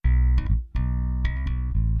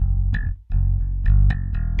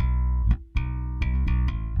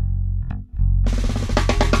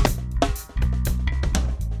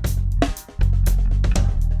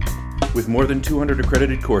With more than 200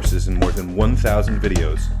 accredited courses and more than 1,000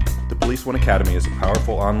 videos, the Police One Academy is a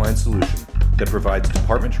powerful online solution that provides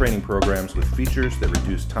department training programs with features that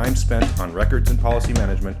reduce time spent on records and policy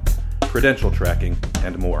management, credential tracking,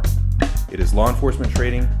 and more. It is law enforcement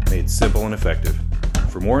training made simple and effective.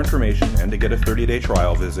 For more information and to get a 30-day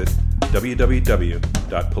trial, visit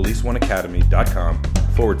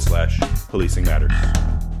www.policeoneacademy.com/policing matters.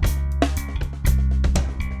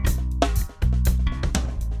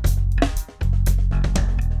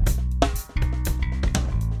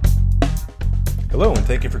 Hello, and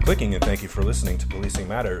thank you for clicking, and thank you for listening to Policing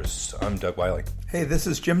Matters. I'm Doug Wiley. Hey, this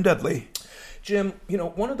is Jim Dudley. Jim,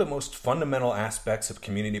 one of the most fundamental aspects of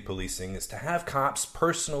community policing is to have cops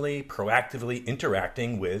personally, proactively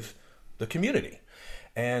interacting with the community.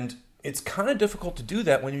 And it's kind of difficult to do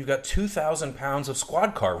that when you've got 2,000 pounds of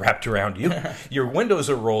squad car wrapped around you. Your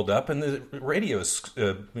windows are rolled up and the radio is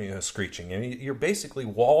screeching. And you're basically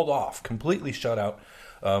walled off, completely shut out,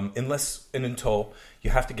 unless and until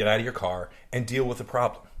you have to get out of your car and deal with the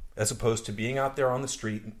problem, as opposed to being out there on the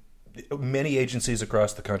street. Many agencies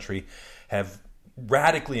across the country have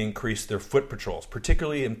radically increased their foot patrols,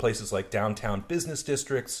 particularly in places like downtown business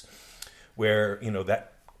districts, where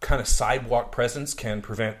that kind of sidewalk presence can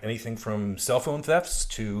prevent anything from cell phone thefts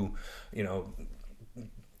to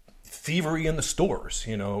thievery in the stores,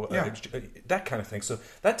 that kind of thing. So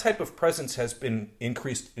that type of presence has been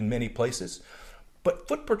increased in many places, but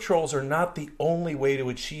foot patrols are not the only way to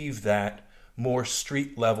achieve that more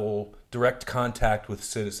street level direct contact with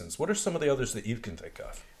citizens. What are some of the others that you can think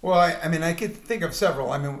of? Well, I could think of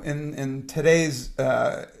several. In today's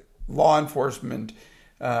law enforcement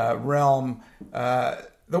realm, the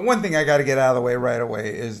one thing I got to get out of the way right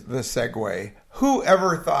away is the Segway. Who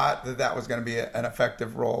ever thought that was going to be an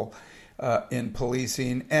effective role in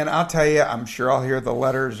policing? And I'll tell you, I'm sure I'll hear the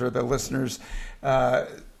letters or the listeners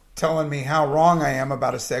telling me how wrong I am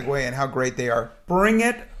about a Segway and how great they are. Bring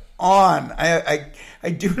it on. I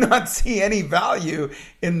do not see any value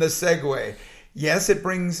in the Segway. Yes, it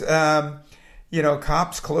brings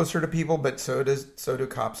cops closer to people, but so do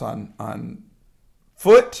cops on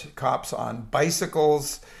foot, cops on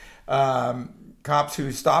bicycles, cops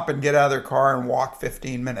who stop and get out of their car and walk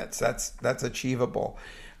 15 minutes. That's achievable.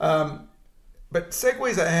 But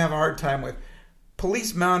Segways I have a hard time with.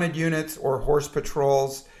 Police mounted units or horse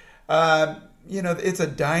patrols. It's a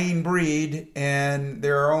dying breed, and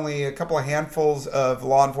there are only a couple of handfuls of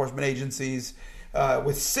law enforcement agencies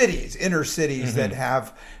with inner cities that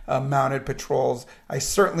have mounted patrols. I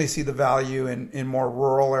certainly see the value in more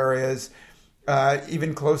rural areas.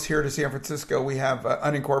 Even close here to San Francisco, we have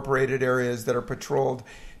unincorporated areas that are patrolled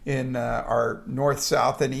in our north,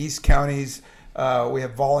 south, and east counties. We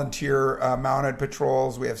have volunteer mounted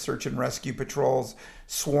patrols. We have search and rescue patrols,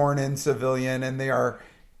 sworn in civilian, and they are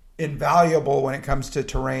invaluable when it comes to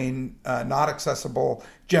terrain not accessible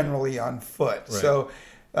generally on foot. Right. So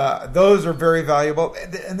those are very valuable.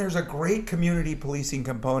 And there's a great community policing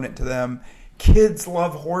component to them. Kids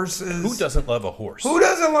love horses. Who doesn't love a horse? Who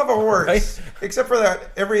doesn't love a horse? Right? Except for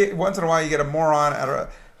that, every once in a while you get a moron at a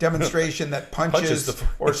demonstration that punches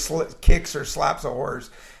or kicks or slaps a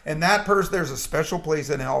horse. And that person, there's a special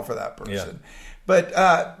place in hell for that person. Yeah.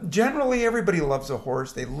 But generally, everybody loves a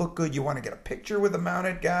horse. They look good. You want to get a picture with a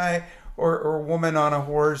mounted guy or woman on a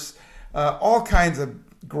horse. All kinds of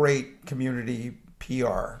great community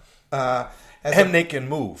PR. They can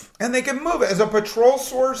move. And they can move. As a patrol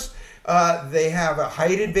source, they have a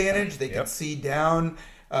height advantage. They can see down.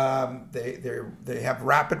 They have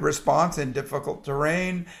rapid response in difficult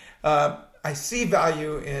terrain. I see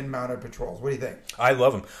value in mounted patrols. What do you think? I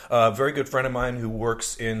love them. A very good friend of mine who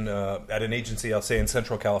works at an agency, I'll say, in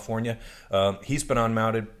Central California. He's been on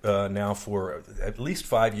mounted now for at least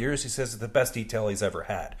 5 years. He says it's the best detail he's ever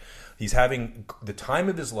had. He's having the time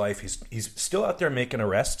of his life. He's still out there making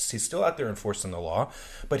arrests. He's still out there enforcing the law.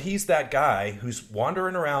 But he's that guy who's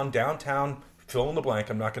wandering around downtown, fill in the blank.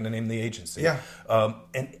 I'm not going to name the agency. Yeah.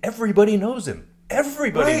 And everybody knows him.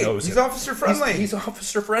 Everybody knows him. He's officer friendly. He's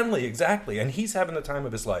officer friendly, exactly. And he's having the time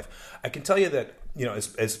of his life. I can tell you that,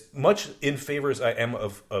 as much in favor as I am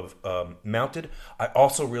of mounted, I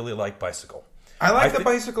also really like bicycle. I think the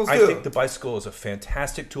bicycles too. I think the bicycle is a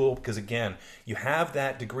fantastic tool because, again, you have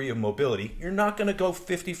that degree of mobility. You're not going to go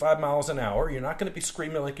 55 miles an hour. You're not going to be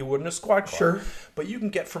screaming like you would in a squad car. Sure. But you can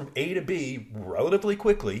get from A to B relatively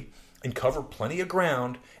quickly and cover plenty of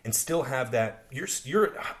ground and still have that you're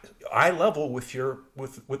eye level with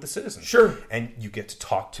the citizens. Sure. And you get to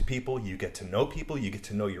talk to people, you get to know people, you get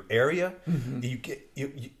to know your area. Mm-hmm.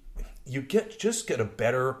 You get a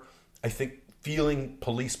better, I think, feeling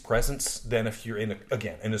police presence than if you're in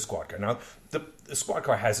a squad car. Now, the squad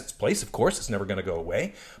car has its place, of course. It's never going to go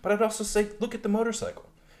away. But I'd also say, look at the motorcycle.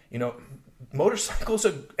 Motorcycles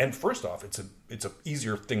are, and first off, it's a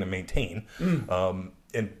easier thing to maintain,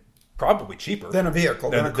 and probably cheaper than a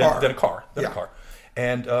vehicle, than a car.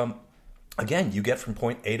 And again, you get from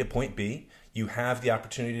point A to point B. You have the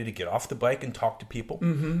opportunity to get off the bike and talk to people.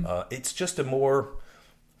 It's just a more.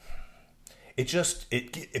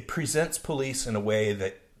 It presents police in a way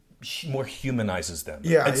that more humanizes them.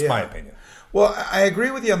 It's my opinion. Well, I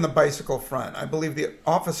agree with you on the bicycle front. I believe the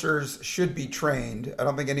officers should be trained. I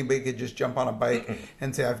don't think anybody could just jump on a bike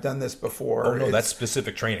and say, I've done this before. Oh, no, that's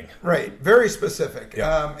specific training. Right. Very specific.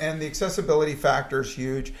 Yeah. And the accessibility factor is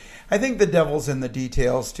huge. I think the devil's in the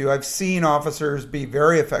details, too. I've seen officers be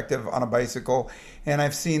very effective on a bicycle, and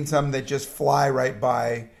I've seen some that just fly right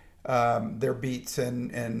by their beats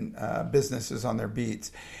and businesses on their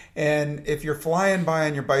beats. And if you're flying by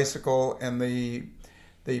on your bicycle and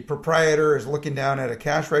the proprietor is looking down at a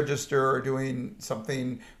cash register or doing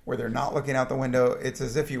something where they're not looking out the window, it's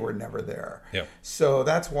as if you were never there. Yeah. So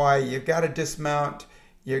that's why you've got to dismount.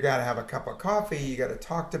 You got to have a cup of coffee. You got to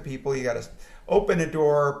talk to people. You got to open a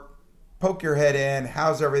door, poke your head in.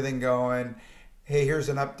 How's everything going? Hey, here's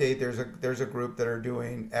an update. There's a group that are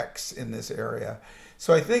doing X in this area.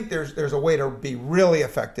 So I think there's a way to be really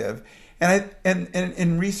effective. And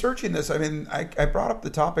in researching this, I mean, I brought up the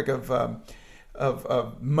topic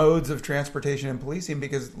of modes of transportation and policing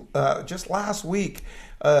because just last week,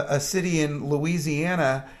 a city in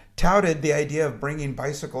Louisiana touted the idea of bringing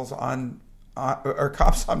bicycles or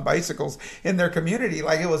cops on bicycles in their community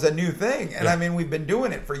like it was a new thing. And I mean, we've been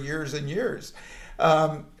doing it for years and years.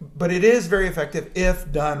 But it is very effective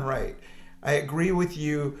if done right. I agree with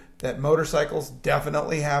you that motorcycles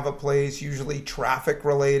definitely have a place, usually traffic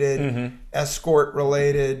related, escort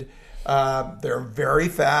related. They're very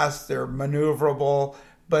fast, they're maneuverable,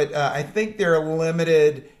 but I think they're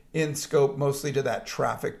limited in scope mostly to that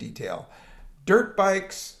traffic detail. Dirt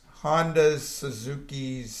bikes, Hondas,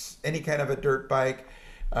 Suzukis, any kind of a dirt bike,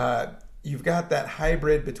 you've got that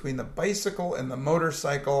hybrid between the bicycle and the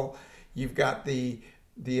motorcycle. You've got the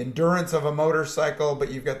endurance of a motorcycle,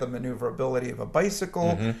 but you've got the maneuverability of a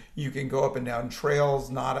bicycle. You can go up and down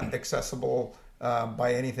trails not accessible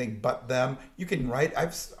by anything but them. You can ride.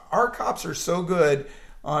 Our cops are so good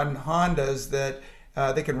on Hondas that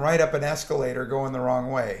they can ride up an escalator going the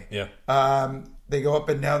wrong way. Yeah. They go up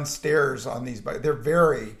and down stairs on these bikes. They're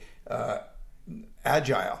very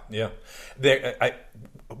agile. Yeah.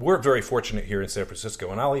 We're very fortunate here in San Francisco,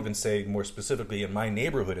 and I'll even say more specifically in my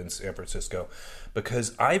neighborhood in San Francisco,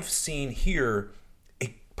 because I've seen here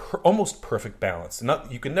almost perfect balance.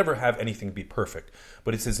 You can never have anything be perfect,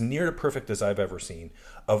 but it's as near to perfect as I've ever seen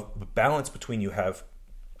of balance between you have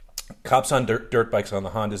cops on dirt bikes on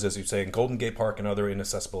the Hondas, as you say, in Golden Gate Park and other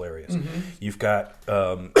inaccessible areas. You've got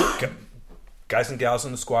guys and gals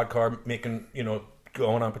in the squad car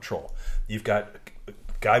going on patrol. You've got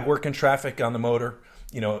guy working traffic on the motor.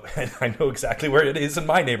 And I know exactly where it is in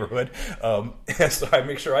my neighborhood, so I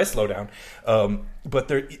make sure I slow down. And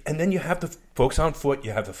then you have the folks on foot,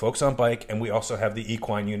 you have the folks on bike, and we also have the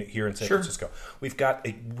equine unit here in San Francisco. We've got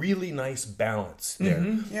a really nice balance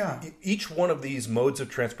there. Each one of these modes of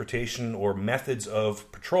transportation or methods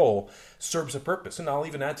of patrol serves a purpose. And I'll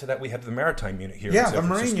even add to that, we have the maritime unit here in San Francisco.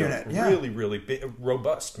 Marine unit. Really, really big,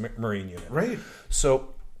 robust marine unit. Right.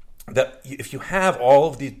 So that if you have all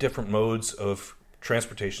of these different modes of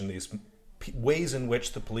transportation, these ways in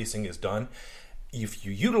which the policing is done, if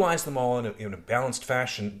you utilize them all in a balanced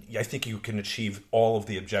fashion, I think you can achieve all of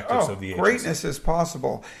the objectives of the agency. Greatness is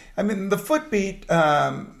possible. I mean, the footbeat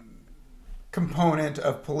component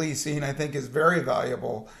of policing, I think, is very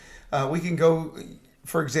valuable. We can go,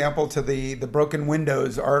 for example, to the Broken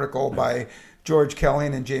Windows article by George Kelly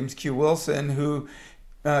and James Q. Wilson, who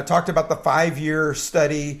talked about the 5-year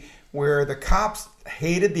study where the cops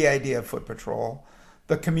hated the idea of foot patrol.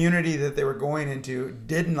 The community that they were going into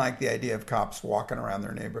didn't like the idea of cops walking around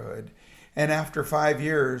their neighborhood. And after 5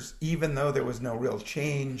 years, even though there was no real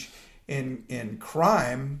change in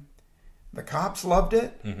crime, the cops loved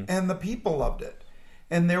it and the people loved it.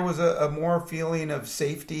 And there was a more feeling of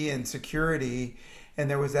safety and security. And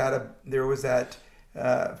there was that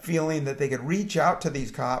feeling that they could reach out to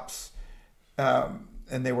these cops and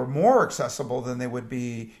they were more accessible than they would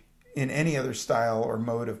be in any other style or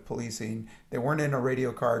mode of policing. They weren't in a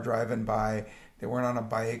radio car driving by. They weren't on a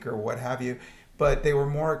bike or what have you, but they were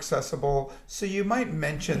more accessible. So you might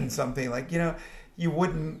mention something like, you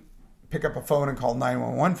wouldn't pick up a phone and call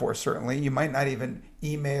 911 for, certainly. You might not even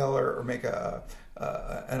email or make an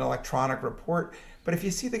electronic report. But if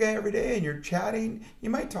you see the guy every day and you're chatting,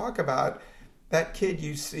 you might talk about that kid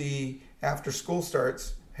you see after school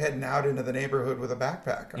starts heading out into the neighborhood with a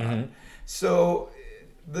backpack on. So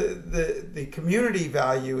the community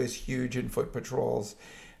value is huge in foot patrols.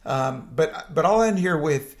 But I'll end here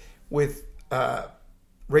with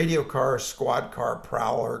radio car, squad car,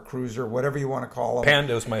 prowler, cruiser, whatever you want to call them.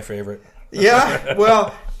 Pando's my favorite. Yeah,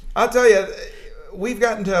 well, I'll tell you, we've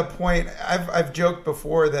gotten to a point. I've joked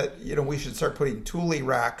before that we should start putting Thule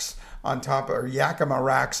racks on top or Yakima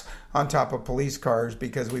racks on top of police cars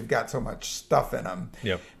because we've got so much stuff in them.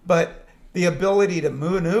 Yep. But the ability to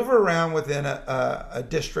maneuver around within a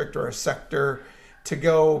district or a sector, to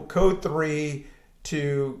go code 3,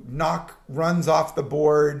 to knock runs off the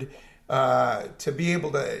board, to be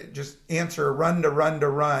able to just answer run to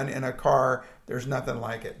run in a car, there's nothing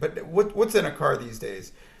like it. But what's in a car these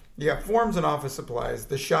days? You got forms and office supplies,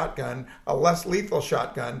 the shotgun, a less lethal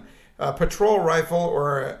shotgun, a patrol rifle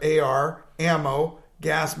or AR, ammo,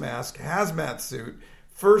 gas mask, hazmat suit,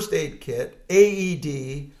 first aid kit,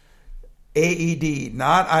 AED,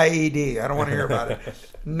 not IED. I don't want to hear about it.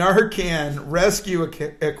 Narcan, rescue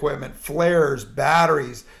equipment, flares,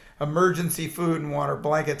 batteries, emergency food and water,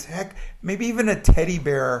 blankets, heck, maybe even a teddy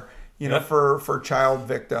bear, for child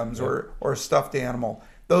victims or a stuffed animal.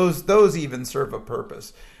 Those even serve a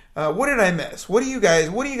purpose. What did I miss? What do you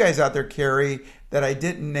guys out there carry that I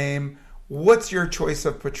didn't name? What's your choice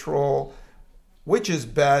of patrol? Which is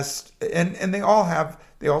best? And they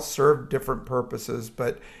all serve different purposes,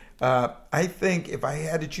 but I think if I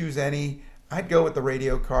had to choose any, I'd go with the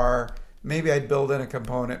radio car. Maybe I'd build in a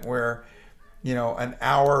component where, an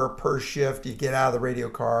hour per shift, you get out of the radio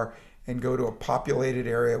car and go to a populated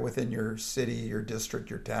area within your city, your district,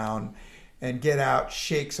 your town, and get out,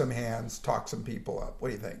 shake some hands, talk some people up. What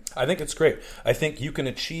do you think? I think it's great. I think you can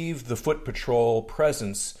achieve the foot patrol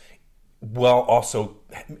presence while also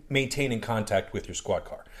maintaining contact with your squad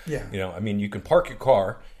car. Yeah. You can park your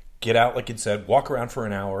car, get out, like you said, walk around for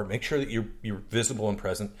an hour, make sure that you're visible and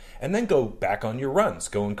present, and then go back on your runs,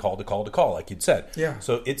 go and call to call, like you'd said. Yeah.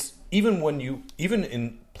 So it's even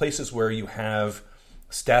in places where you have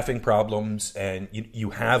staffing problems and you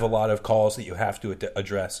have a lot of calls that you have to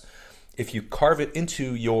address, if you carve it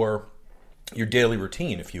into your daily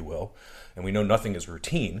routine, if you will, and we know nothing is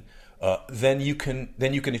routine, then you can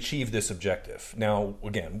achieve this objective. Now,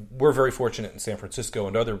 again, we're very fortunate in San Francisco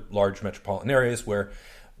and other large metropolitan areas where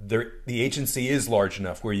the agency is large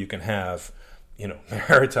enough where you can have,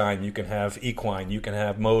 maritime, you can have equine, you can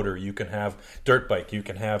have motor, you can have dirt bike, you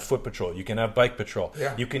can have foot patrol, you can have bike patrol.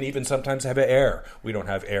 Yeah. You can even sometimes have air. We don't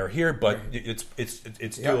have air here, but it's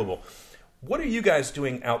doable. What are you guys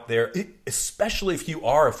doing out there, especially if you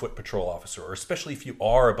are a foot patrol officer or especially if you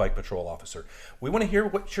are a bike patrol officer? We want to hear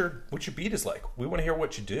what your beat is like. We want to hear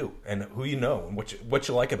what you do and who you know and what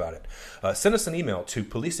you like about it. Send us an email to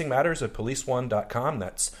policingmatters@policeone.com.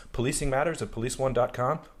 That's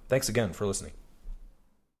policingmatters@policeone.com. Thanks again for listening.